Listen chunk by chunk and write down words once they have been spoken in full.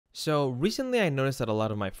So recently I noticed that a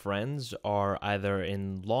lot of my friends are either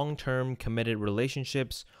in long-term committed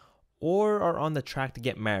relationships or are on the track to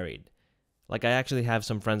get married. Like I actually have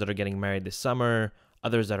some friends that are getting married this summer,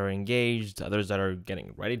 others that are engaged, others that are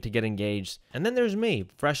getting ready to get engaged. And then there's me,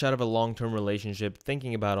 fresh out of a long-term relationship,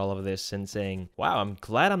 thinking about all of this and saying, wow, I'm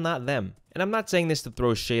glad I'm not them. And I'm not saying this to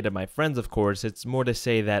throw shade at my friends, of course. It's more to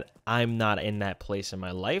say that I'm not in that place in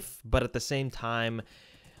my life. But at the same time,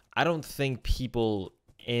 I don't think people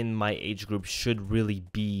in my age group should really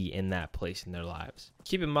be in that place in their lives.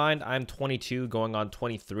 Keep in mind, I'm 22 going on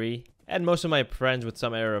 23, and most of my friends with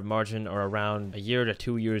some error of margin are around a year to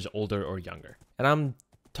 2 years older or younger. And I'm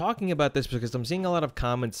talking about this because I'm seeing a lot of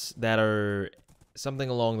comments that are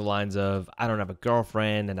something along the lines of, I don't have a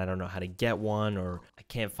girlfriend and I don't know how to get one, or I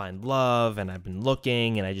can't find love and I've been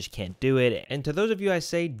looking and I just can't do it. And to those of you, I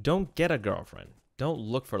say, don't get a girlfriend. Don't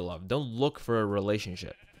look for love. Don't look for a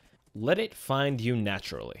relationship. Let it find you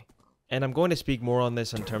naturally. And I'm going to speak more on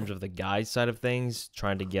this in terms of the guy's side of things,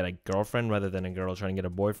 trying to get a girlfriend rather than a girl trying to get a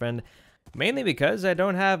boyfriend. Mainly because I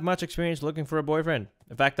don't have much experience looking for a boyfriend.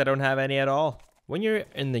 In fact, I don't have any at all. When you're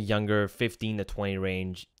in the younger 15 to 20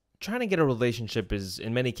 range, trying to get a relationship is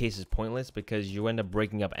in many cases pointless because you end up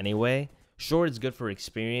breaking up anyway. Sure, it's good for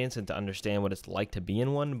experience and to understand what it's like to be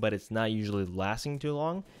in one, but it's not usually lasting too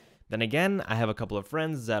long. Then again, I have a couple of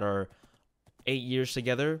friends that are 8 years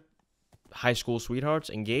together, high school sweethearts,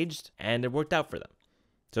 engaged, and it worked out for them.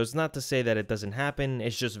 So it's not to say that it doesn't happen,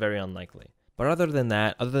 it's just very unlikely. But other than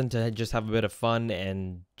that, other than to just have a bit of fun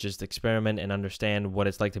and just experiment and understand what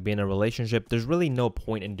it's like to be in a relationship, there's really no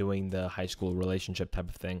point in doing the high school relationship type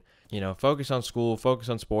of thing. You know, focus on school, focus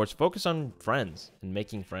on sports, focus on friends and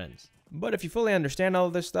making friends. But if you fully understand all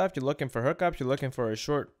of this stuff, you're looking for hookups, you're looking for a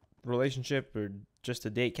short relationship or just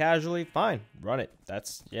to date casually, fine, run it.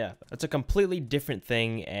 That's a completely different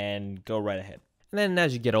thing, and go right ahead. And then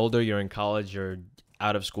as you get older, you're in college, you're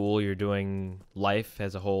out of school, you're doing life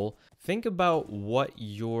as a whole. Think about what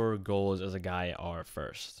your goals as a guy are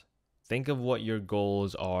first. Think of what your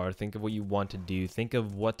goals are. Think of what you want to do. Think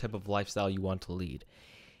of what type of lifestyle you want to lead.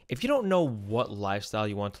 If you don't know what lifestyle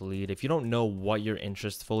you want to lead, if you don't know what your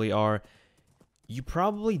interests fully are, you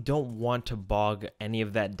probably don't want to bog any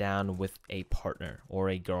of that down with a partner or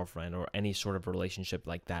a girlfriend or any sort of relationship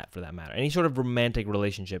like that, for that matter. Any sort of romantic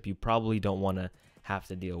relationship you probably don't want to have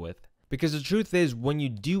to deal with. Because the truth is, when you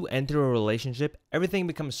do enter a relationship, everything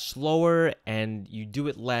becomes slower and you do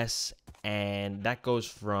it less. And that goes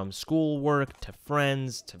from schoolwork to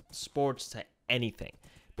friends to sports to anything.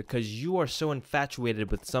 Because you are so infatuated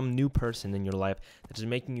with some new person in your life that is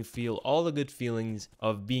making you feel all the good feelings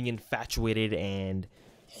of being infatuated and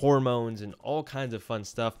hormones and all kinds of fun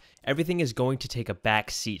stuff. Everything is going to take a back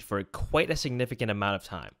seat for quite a significant amount of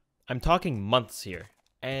time. I'm talking months here.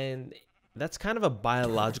 And that's kind of a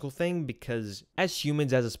biological thing because as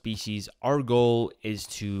humans, as a species, our goal is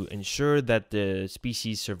to ensure that the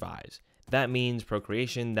species survives. That means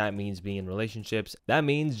procreation, that means being in relationships, that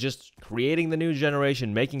means just creating the new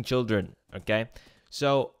generation, making children, okay?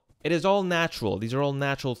 So it is all natural. These are all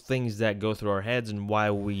natural things that go through our heads and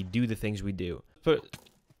why we do the things we do. But,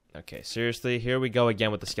 okay, seriously, here we go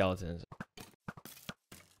again with the skeletons.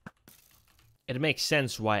 It makes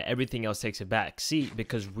sense why everything else takes a back seat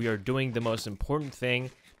because we are doing the most important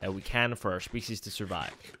thing that we can for our species to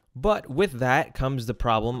survive. But with that comes the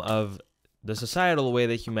problem of the societal way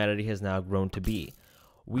that humanity has now grown to be.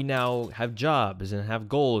 We now have jobs and have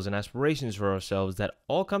goals and aspirations for ourselves that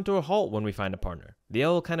all come to a halt when we find a partner. They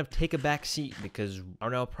all kind of take a back seat because our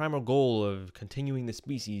now primal goal of continuing the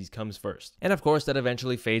species comes first. And of course, that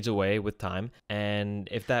eventually fades away with time. And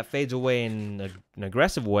if that fades away in an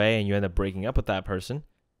aggressive way and you end up breaking up with that person,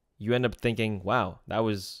 you end up thinking, wow, that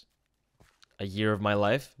was a year of my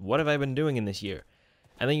life. What have I been doing in this year?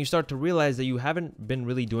 And then you start to realize that you haven't been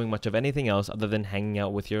really doing much of anything else other than hanging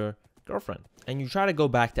out with your girlfriend. And you try to go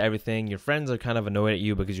back to everything. Your friends are kind of annoyed at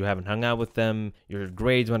you because you haven't hung out with them. Your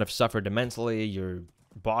grades might have suffered immensely. Your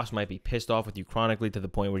boss might be pissed off with you chronically to the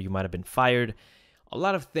point where you might have been fired. A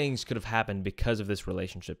lot of things could have happened because of this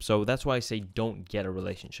relationship. So that's why I say don't get a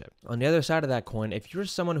relationship. On the other side of that coin, if you're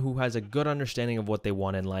someone who has a good understanding of what they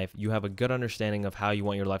want in life, you have a good understanding of how you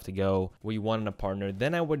want your life to go, what you want in a partner,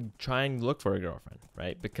 then I would try and look for a girlfriend,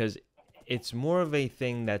 right? Because it's more of a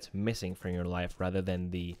thing that's missing from your life rather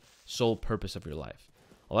than the sole purpose of your life.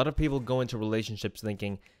 A lot of people go into relationships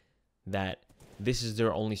thinking that this is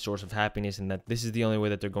their only source of happiness and that this is the only way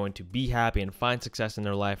that they're going to be happy and find success in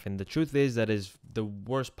their life. And the truth is that is the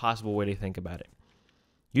worst possible way to think about it.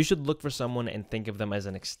 You should look for someone and think of them as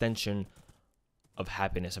an extension of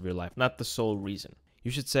happiness of your life, not the sole reason.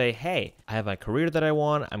 You should say, hey, I have a career that I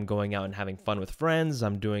want. I'm going out and having fun with friends.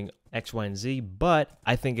 I'm doing X, Y, and Z, but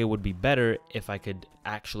I think it would be better if I could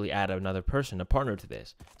actually add another person, a partner to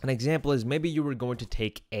this. An example is maybe you were going to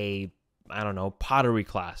take a, I don't know, pottery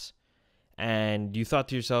class, and you thought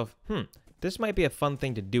to yourself, this might be a fun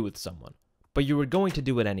thing to do with someone. But you were going to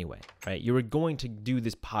do it anyway, right? You were going to do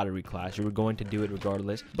this pottery class. You were going to do it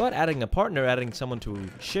regardless. But adding a partner, adding someone to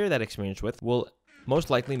share that experience with will most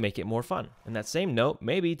likely make it more fun. In that same note,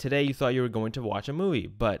 maybe today you thought you were going to watch a movie,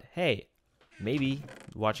 but hey, maybe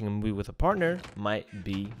watching a movie with a partner might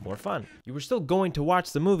be more fun. You were still going to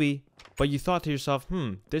watch the movie, but you thought to yourself,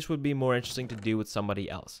 this would be more interesting to do with somebody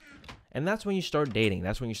else. And that's when you start dating.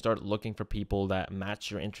 That's when you start looking for people that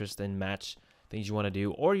match your interest and match things you want to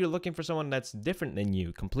do, or you're looking for someone that's different than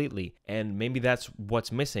you completely, and maybe that's what's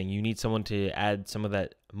missing. You need someone to add some of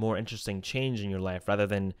that more interesting change in your life rather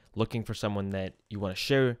than looking for someone that you want to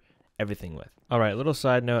share everything with. All right, little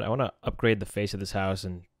side note, I want to upgrade the face of this house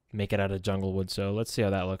and make it out of jungle wood, so let's see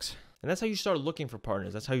how that looks. And that's how you start looking for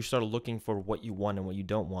partners. That's how you start looking for what you want and what you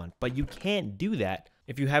don't want. But you can't do that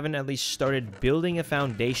if you haven't at least started building a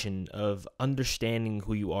foundation of understanding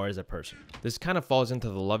who you are as a person. This kind of falls into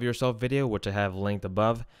the Love Yourself video, which I have linked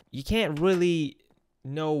above. You can't really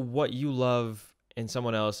know what you love in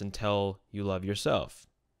someone else until you love yourself.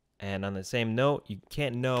 And on the same note, you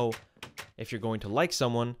can't know if you're going to like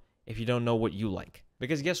someone if you don't know what you like.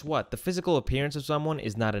 Because guess what? The physical appearance of someone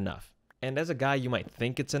is not enough. And as a guy, you might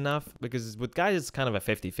think it's enough, because with guys, it's kind of a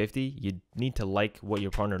 50-50. You need to like what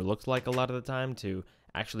your partner looks like a lot of the time to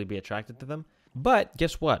actually be attracted to them. But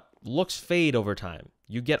guess what? Looks fade over time.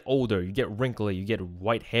 You get older, you get wrinkly, you get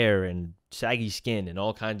white hair and saggy skin and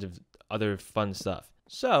all kinds of other fun stuff.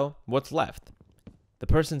 So what's left? The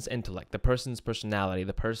person's intellect, the person's personality,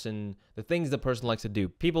 the things the person likes to do.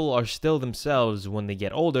 People are still themselves when they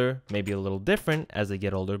get older, maybe a little different as they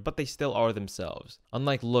get older, but they still are themselves.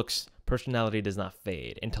 Unlike looks, personality does not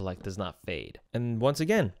fade, intellect does not fade. And once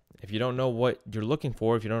again, if you don't know what you're looking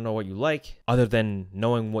for, if you don't know what you like, other than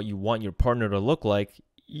knowing what you want your partner to look like,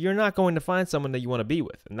 you're not going to find someone that you want to be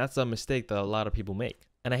with. And that's a mistake that a lot of people make.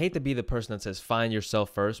 And I hate to be the person that says find yourself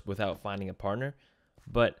first without finding a partner,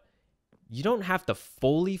 but you don't have to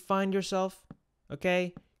fully find yourself,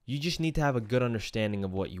 okay? You just need to have a good understanding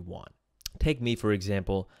of what you want. Take me, for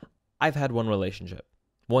example. I've had one relationship,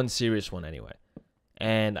 one serious one anyway.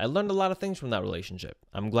 And I learned a lot of things from that relationship.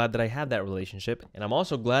 I'm glad that I had that relationship. And I'm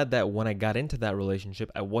also glad that when I got into that relationship,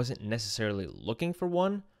 I wasn't necessarily looking for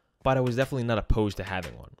one, but I was definitely not opposed to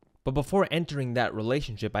having one. But before entering that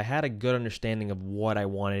relationship, I had a good understanding of what I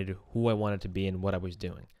wanted, who I wanted to be, and what I was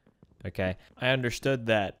doing, okay? I understood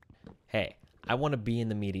that, hey, I want to be in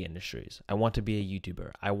the media industries. I want to be a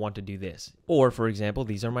YouTuber. I want to do this. Or, for example,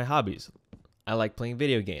 these are my hobbies. I like playing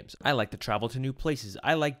video games. I like to travel to new places.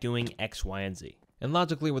 I like doing X, Y, and Z. And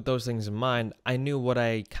logically, with those things in mind, I knew what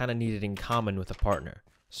I kind of needed in common with a partner.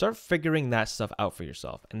 Start figuring that stuff out for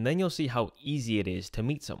yourself, and then you'll see how easy it is to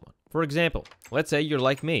meet someone. For example, let's say you're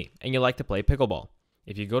like me, and you like to play pickleball.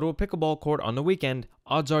 If you go to a pickleball court on the weekend,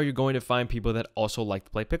 odds are you're going to find people that also like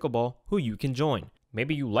to play pickleball who you can join.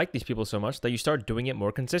 Maybe you like these people so much that you start doing it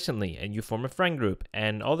more consistently, and you form a friend group,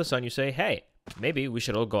 and all of a sudden you say, hey, maybe we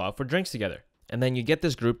should all go out for drinks together. And then you get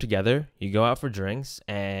this group together, you go out for drinks,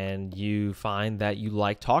 and you find that you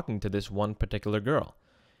like talking to this one particular girl.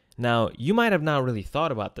 Now, you might have not really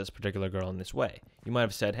thought about this particular girl in this way. You might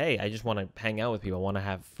have said, hey, I just want to hang out with people, I want to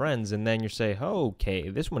have friends. And then you say, oh, okay,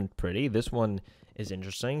 this one's pretty, this one is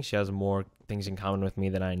interesting, she has more things in common with me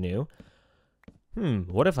than I knew.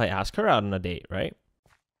 What if I ask her out on a date, right?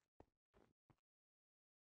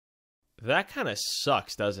 That kind of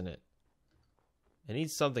sucks, doesn't it? It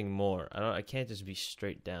needs something more. I can't just be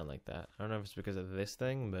straight down like that. I don't know if it's because of this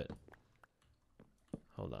thing, but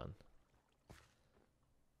hold on.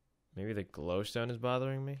 Maybe the glowstone is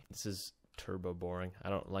bothering me. This is turbo boring. I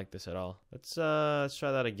don't like this at all. Let's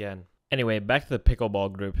try that again. Anyway, back to the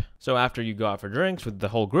pickleball group. So after you go out for drinks with the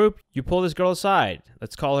whole group, you pull this girl aside.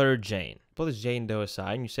 Let's call her Jane. Pull this Jane Doe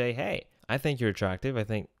aside and you say, hey, I think you're attractive. I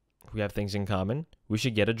think we have things in common. We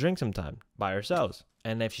should get a drink sometime by ourselves.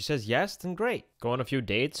 And if she says yes, then great. Go on a few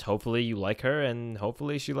dates. Hopefully you like her and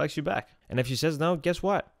hopefully she likes you back. And if she says no, guess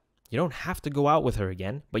what? You don't have to go out with her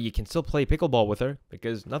again, but you can still play pickleball with her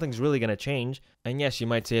because nothing's really going to change. And yes, you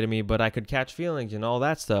might say to me, but I could catch feelings and all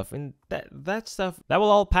that stuff. And that stuff, that will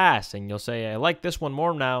all pass. And you'll say, I like this one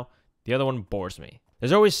more now. The other one bores me.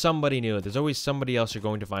 There's always somebody new. There's always somebody else you're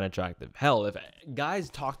going to find attractive. Hell, if guys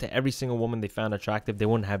talk to every single woman they found attractive, they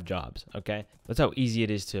wouldn't have jobs, okay? That's how easy it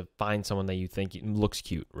is to find someone that you think looks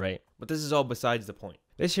cute, right? But this is all besides the point.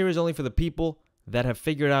 This here is only for the people that have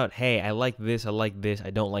figured out, hey, I like this, I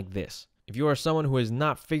don't like this. If you are someone who has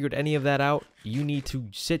not figured any of that out, you need to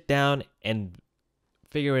sit down and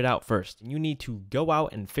figure it out first. You need to go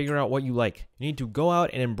out and figure out what you like. You need to go out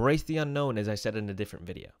and embrace the unknown, as I said in a different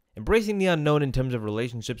video. Embracing the unknown in terms of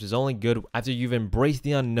relationships is only good after you've embraced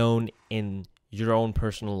the unknown in your own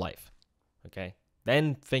personal life. Okay?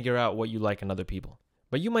 Then figure out what you like in other people.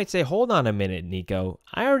 But you might say, hold on a minute, Nico.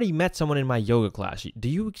 I already met someone in my yoga class. Do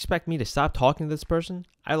you expect me to stop talking to this person?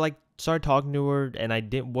 I started talking to her and I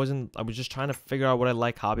was just trying to figure out what I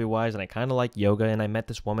like hobby-wise, and I kind of like yoga, and I met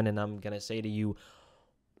this woman, and I'm going to say to you,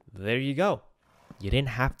 there you go. You didn't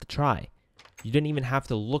have to try. You didn't even have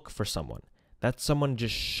to look for someone. That someone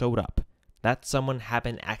just showed up. That someone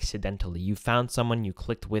happened accidentally. You found someone you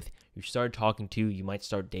clicked with, you started talking to, you might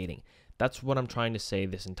start dating. That's what I'm trying to say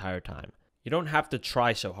this entire time. You don't have to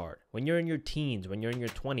try so hard. When you're in your teens, when you're in your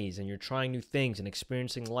 20s, and you're trying new things and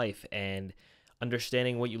experiencing life and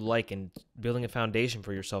understanding what you like and building a foundation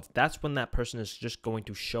for yourself, that's when that person is just going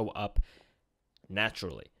to show up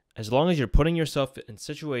naturally. As long as you're putting yourself in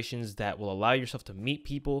situations that will allow yourself to meet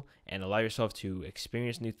people and allow yourself to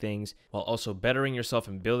experience new things while also bettering yourself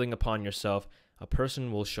and building upon yourself, a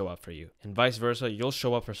person will show up for you. And vice versa, you'll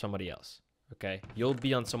show up for somebody else. Okay? You'll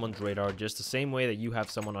be on someone's radar just the same way that you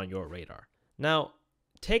have someone on your radar. Now,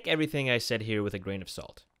 take everything I said here with a grain of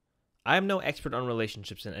salt. I am no expert on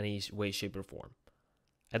relationships in any way, shape, or form.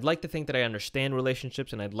 I'd like to think that I understand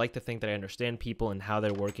relationships, and I'd like to think that I understand people and how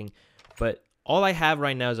they're working, but all I have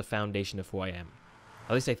right now is a foundation of who I am.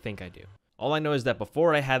 At least I think I do. All I know is that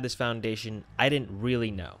before I had this foundation, I didn't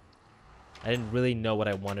really know. I didn't really know what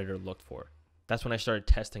I wanted or looked for. That's when I started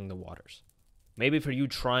testing the waters. Maybe for you,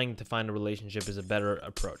 trying to find a relationship is a better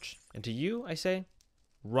approach. And to you, I say,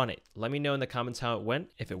 run it. Let me know in the comments how it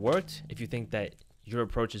went. If it worked, if you think that your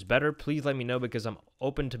approach is better, please let me know, because I'm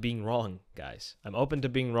open to being wrong, guys. I'm open to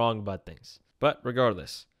being wrong about things. But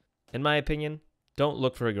regardless, in my opinion, don't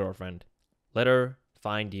look for a girlfriend. Let her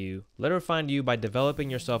find you. Let her find you by developing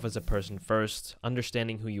yourself as a person first,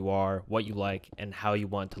 understanding who you are, what you like, and how you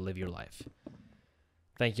want to live your life.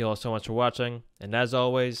 Thank you all so much for watching, and as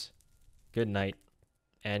always, good night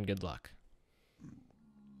and good luck.